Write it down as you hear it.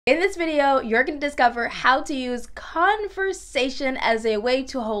In this video, you're going to discover how to use conversation as a way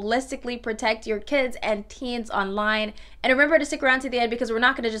to holistically protect your kids and teens online. And remember to stick around to the end because we're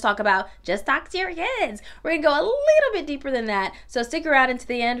not going to just talk about just talk to your kids. We're going to go a little bit deeper than that. So stick around into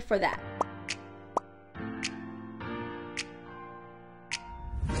the end for that.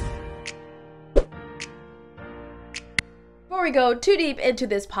 Before we go too deep into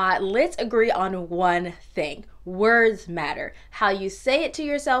this pot, let's agree on one thing. Words matter. How you say it to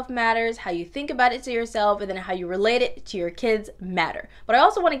yourself matters, how you think about it to yourself, and then how you relate it to your kids matter. But I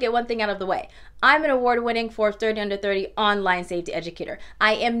also want to get one thing out of the way. I'm an award-winning Forbes 30 Under 30 online safety educator.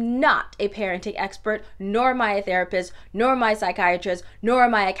 I am not a parenting expert, nor am I a therapist, nor am I a psychiatrist, nor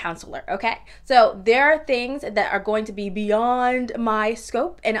am I a counselor, okay? So there are things that are going to be beyond my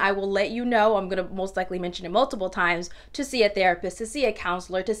scope, and I will let you know. I'm going to most likely mention it multiple times to see a therapist, to see a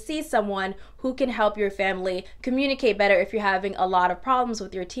counselor, to see someone who can help your family communicate better if you're having a lot of problems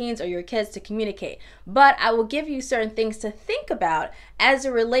with your teens or your kids to communicate. But I will give you certain things to think about as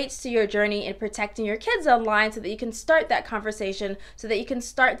it relates to your journey in protecting your kids online so that you can start that conversation, so that you can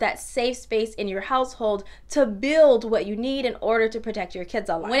start that safe space in your household to build what you need in order to protect your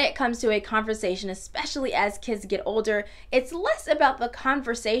kids online. When it comes to a conversation, especially as kids get older, it's less about the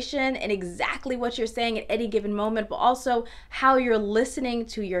conversation and exactly what you're saying at any given moment, but also how you're listening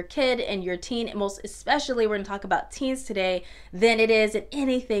to your kid and your teen, and most especially we're going to talk about teens today, than it is in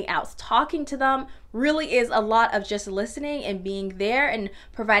anything else. Talking to them really is a lot of just listening and being there and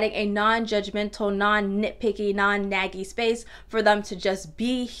providing a non-judgmental, non-nitpicky, non-naggy space for them to just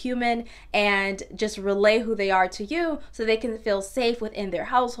be human and just relay who they are to you so they can feel safe within their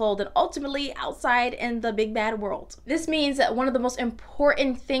household and ultimately outside in the big bad world. This means that one of the most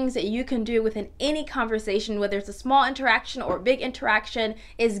important things that you can do within any conversation, whether it's a small interaction or a big interaction,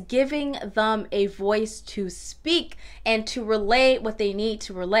 is giving them a voice to speak and to relay what they need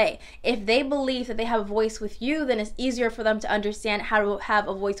to relay. If they believe that they have a voice with you, then it's easier for them to understand how to have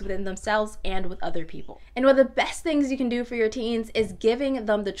a voice within themselves and with other people. And one of the best things you can do for your teens is giving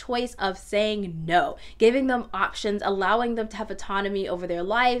them the choice of saying no, giving them options, allowing them to have autonomy over their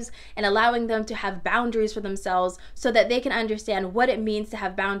lives and allowing them to have boundaries for themselves so that they can understand what it means to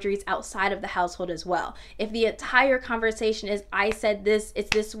have boundaries outside of the household as well. If the entire conversation is, I said this, it's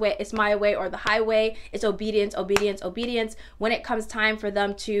this way, it's my way or the highway, it's obedience, obedience, obedience, when it comes time for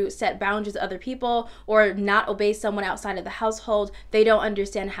them to set boundaries with other people or not obey someone outside of the household, they don't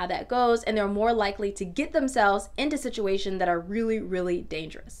understand how that goes, and they're more likely to get themselves into situations that are really, really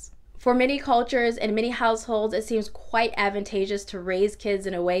dangerous. For many cultures and many households, it seems quite advantageous to raise kids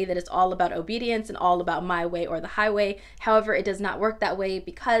in a way that is all about obedience and all about my way or the highway. However, it does not work that way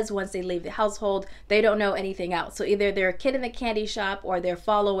because once they leave the household, they don't know anything else. So either they're a kid in the candy shop or they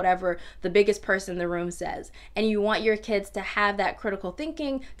follow whatever the biggest person in the room says. And you want your kids to have that critical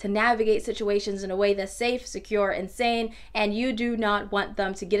thinking, to navigate situations in a way that's safe, secure, and sane. And you do not want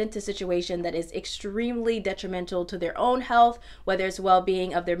them to get into a situation that is extremely detrimental to their own health, whether it's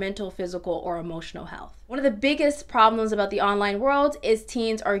well-being of their mental, physical, or emotional health. One of the biggest problems about the online world is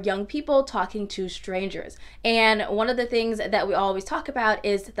teens or young people talking to strangers. And one of the things that we always talk about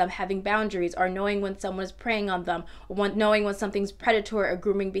is them having boundaries or knowing when someone is preying on them, or knowing when something's predatory or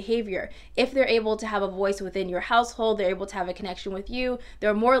grooming behavior. If they're able to have a voice within your household, they're able to have a connection with you,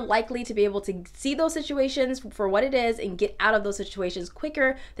 they're more likely to be able to see those situations for what it is and get out of those situations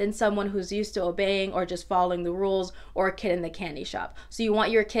quicker than someone who's used to obeying or just following the rules, or a kid in the candy shop. So you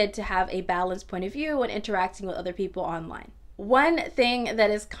want your kid to have a balanced point of view when interacting with other people online. One thing that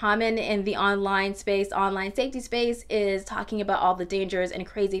is common in the online space, online safety space, is talking about all the dangers and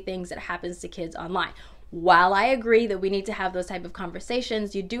crazy things that happens to kids online. While I agree that we need to have those type of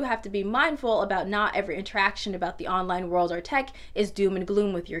conversations, you do have to be mindful about not every interaction about the online world or tech is doom and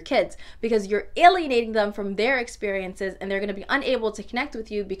gloom with your kids, because you're alienating them from their experiences and they're going to be unable to connect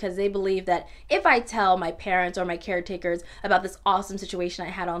with you because they believe that if I tell my parents or my caretakers about this awesome situation I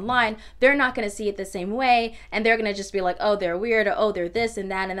had online, they're not going to see it the same way and they're going to just be like, oh, they're weird, or oh, they're this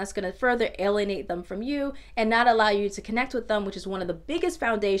and that, and that's going to further alienate them from you and not allow you to connect with them, which is one of the biggest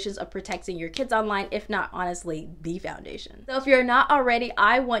foundations of protecting your kids online, if not honestly the foundation. So if you're not already,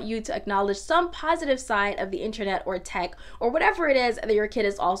 I want you to acknowledge some positive side of the internet or tech or whatever it is that your kid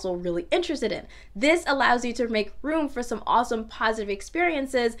is also really interested in. This allows you to make room for some awesome positive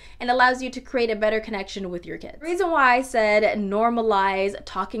experiences and allows you to create a better connection with your kids. The reason why I said normalize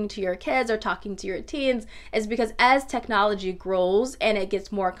talking to your kids or talking to your teens is because as technology grows and it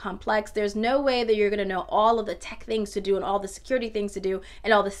gets more complex, there's no way that you're going to know all of the tech things to do and all the security things to do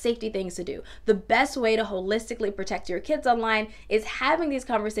and all the safety things to do. The best way to holistically protect your kids online is having these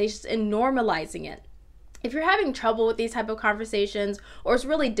conversations and normalizing it. If you're having trouble with these type of conversations, or it's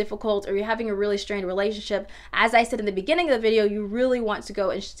really difficult, or you're having a really strained relationship, as I said in the beginning of the video, you really want to go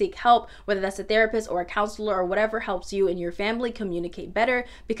and seek help, whether that's a therapist or a counselor or whatever helps you and your family communicate better,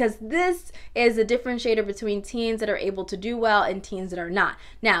 because this is a differentiator between teens that are able to do well and teens that are not.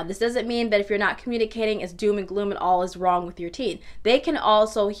 Now, this doesn't mean that if you're not communicating, it's doom and gloom and all is wrong with your teen. They can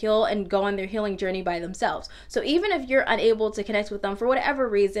also heal and go on their healing journey by themselves. So even if you're unable to connect with them for whatever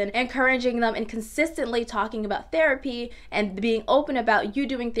reason, encouraging them and consistently talking about therapy and being open about you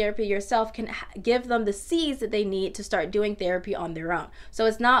doing therapy yourself can give them the seeds that they need to start doing therapy on their own. So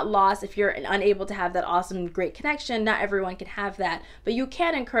it's not lost if you're unable to have that awesome, great connection. Not everyone can have that, but you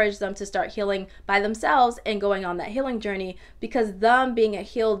can encourage them to start healing by themselves and going on that healing journey, because them being a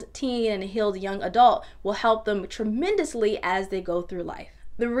healed teen and a healed young adult will help them tremendously as they go through life.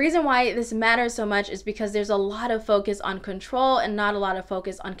 The reason why this matters so much is because there's a lot of focus on control and not a lot of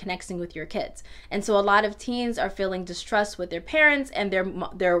focus on connecting with your kids. And so a lot of teens are feeling distrust with their parents, and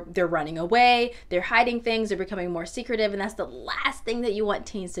they're running away, they're hiding things, they're becoming more secretive, and that's the last thing that you want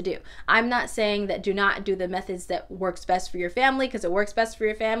teens to do. I'm not saying that do not do the methods that works best for your family, because it works best for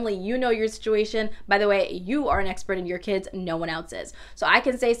your family. You know your situation. By the way, you are an expert in your kids, no one else is. So I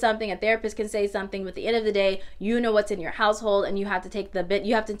can say something, a therapist can say something, but at the end of the day, you know what's in your household, and you have to take the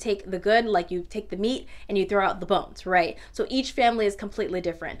good, like you take the meat and you throw out the bones, right? So each family is completely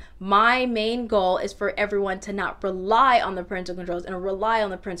different. My main goal is for everyone to not rely on the parental controls and rely on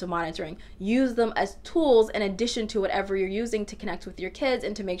the parental monitoring. Use them as tools in addition to whatever you're using to connect with your kids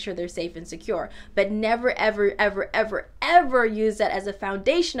and to make sure they're safe and secure. But never, ever, ever, ever, ever use that as a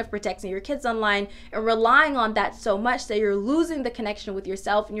foundation of protecting your kids online and relying on that so much that you're losing the connection with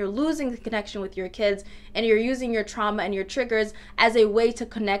yourself and you're losing the connection with your kids, and you're using your trauma and your triggers as a way to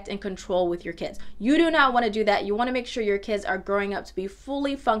connect and control with your kids. You do not want to do that. You want to make sure your kids are growing up to be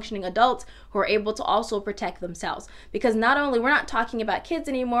fully functioning adults who are able to also protect themselves. Because not only, we're not talking about kids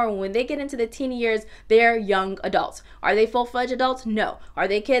anymore. When they get into the teen years, they're young adults. Are they full-fledged adults? No. Are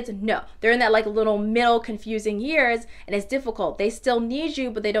they kids? No. They're in that like little middle confusing years, and it's difficult. They still need you,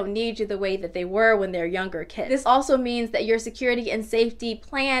 but they don't need you the way that they were when they're younger kids. This also means that your security and safety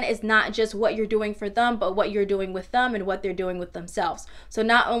plan is not just what you're doing for them, but what you're doing with them and what they're doing with themselves. So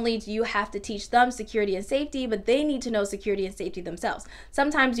not only do you have to teach them security and safety, but they need to know security and safety themselves.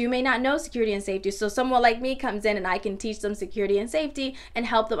 Sometimes you may not know security and safety, so someone like me comes in and I can teach them security and safety and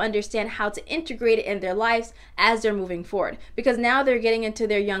help them understand how to integrate it in their lives as they're moving forward. Because now they're getting into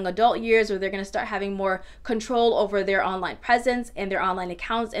their young adult years where they're going to start having more control over their online presence and their online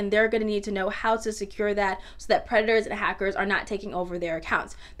accounts, and they're going to need to know how to secure that so that predators and hackers are not taking over their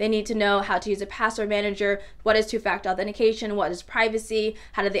accounts. They need to know how to use a password manager, what is two-factor authentication, what is privacy,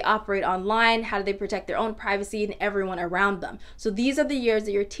 how do they operate online, how do they protect their own privacy and everyone around them. So these are the years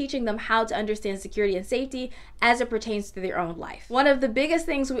that you're teaching them how to understand security and safety as it pertains to their own life. One of the biggest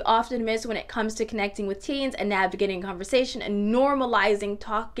things we often miss when it comes to connecting with teens and navigating conversation and normalizing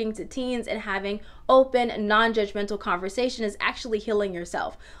talking to teens and having open, non-judgmental conversation is actually healing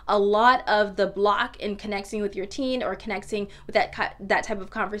yourself. A lot of the block in connecting with your teen or connecting with that type of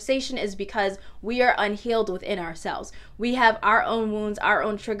conversation is because we are unhealed within ourselves. We have our own wounds, our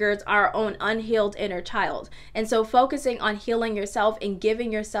own triggers, our own unhealed inner child. And so focusing on healing yourself and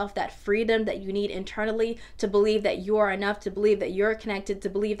giving yourself that freedom that you need internally to believe that you are enough, to believe that you're connected, to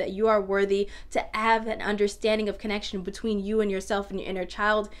believe that you are worthy, to have an understanding of connection between you and yourself and your inner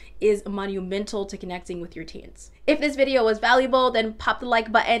child is monumental to connecting with your teens. If this video was valuable, then pop the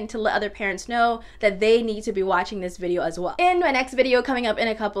like button to let other parents know that they need to be watching this video as well. In my next video coming up in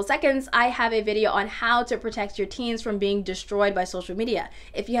a couple seconds, I have a video on how to protect your teens from being destroyed by social media.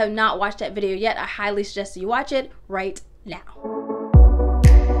 If you have not watched that video yet, I highly suggest that you watch it right now.